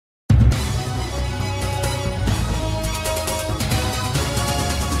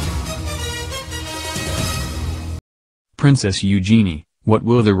Princess Eugenie, what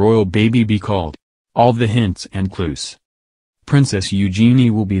will the royal baby be called? All the hints and clues. Princess Eugenie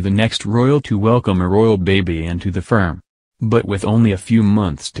will be the next royal to welcome a royal baby into the firm. But with only a few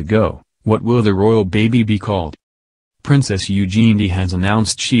months to go, what will the royal baby be called? Princess Eugenie has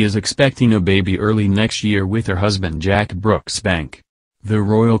announced she is expecting a baby early next year with her husband Jack Brooksbank. The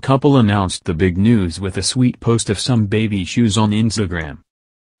royal couple announced the big news with a sweet post of some baby shoes on Instagram.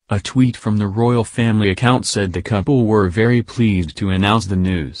 A tweet from the royal family account said the couple were very pleased to announce the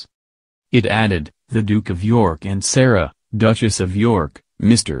news. It added, "The Duke of York and Sarah, Duchess of York,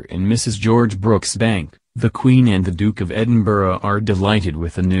 Mr. and Mrs. George Brooksbank, the Queen and the Duke of Edinburgh are delighted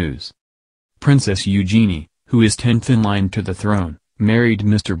with the news." Princess Eugenie, who is 10th in line to the throne, married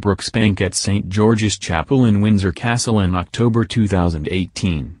Mr. Brooksbank at St. George's Chapel in Windsor Castle in October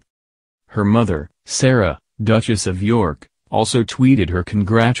 2018. Her mother, Sarah, Duchess of York, also tweeted her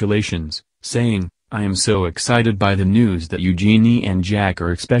congratulations, saying, "I am so excited by the news that Eugenie and Jack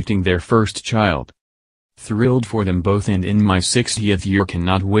are expecting their first child. Thrilled for them both and in my 60th year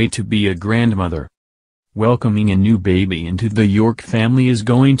cannot wait to be a grandmother. Welcoming a new baby into the York family is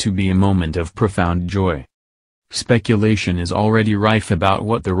going to be a moment of profound joy." Speculation is already rife about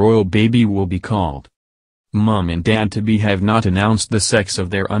what the royal baby will be called. Mum and dad-to-be have not announced the sex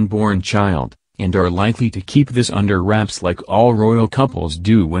of their unborn child, and are likely to keep this under wraps like all royal couples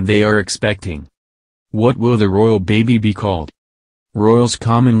do when they are expecting. What will the royal baby be called? Royals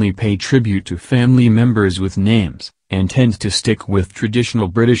commonly pay tribute to family members with names, and tend to stick with traditional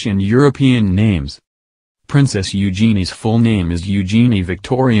British and European names. Princess Eugenie's full name is Eugenie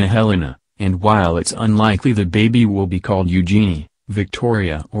Victoria Helena, and while it's unlikely the baby will be called Eugenie,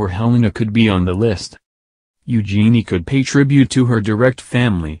 Victoria or Helena could be on the list. Eugenie could pay tribute to her direct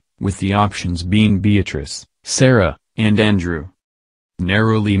family, with the options being Beatrice, Sarah, and Andrew.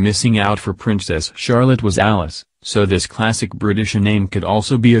 Narrowly missing out for Princess Charlotte was Alice, so this classic British name could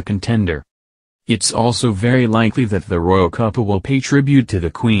also be a contender. It's also very likely that the royal couple will pay tribute to the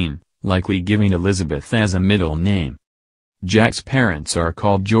Queen, likely giving Elizabeth as a middle name. Jack's parents are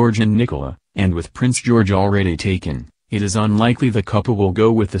called George and Nicola, and with Prince George already taken, it is unlikely the couple will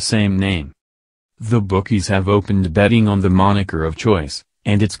go with the same name. The bookies have opened betting on the moniker of choice,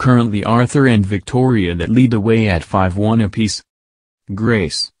 and it's currently Arthur and Victoria that lead the way at 5-1 apiece.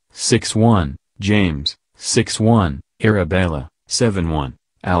 Grace, 6-1, James, 6-1, Arabella, 7-1,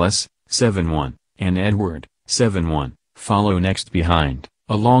 Alice, 7-1, and Edward, 7-1, follow next behind,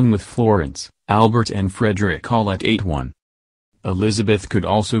 along with Florence, Albert and Frederick all at 8-1. Elizabeth could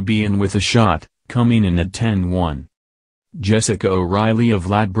also be in with a shot, coming in at 10-1. Jessica O'Reilly of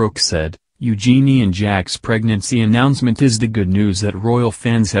Ladbroke said, "Eugenie and Jack's pregnancy announcement is the good news that royal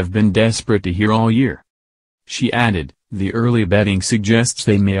fans have been desperate to hear all year." She added, "The early betting suggests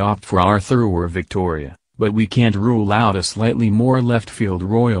they may opt for Arthur or Victoria, but we can't rule out a slightly more left-field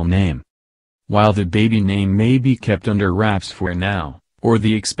royal name. While the baby name may be kept under wraps for now, or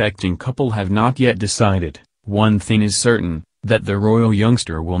the expecting couple have not yet decided, one thing is certain, that the royal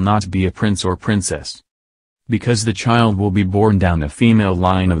youngster will not be a prince or princess. Because the child will be born down a female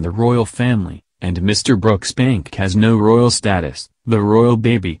line of the royal family, and Mr. Brooksbank has no royal status, the royal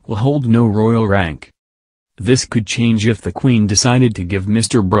baby will hold no royal rank. This could change if the Queen decided to give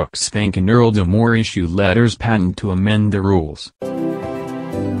Mr. Brooksbank an earldom or issue letters patent to amend the rules."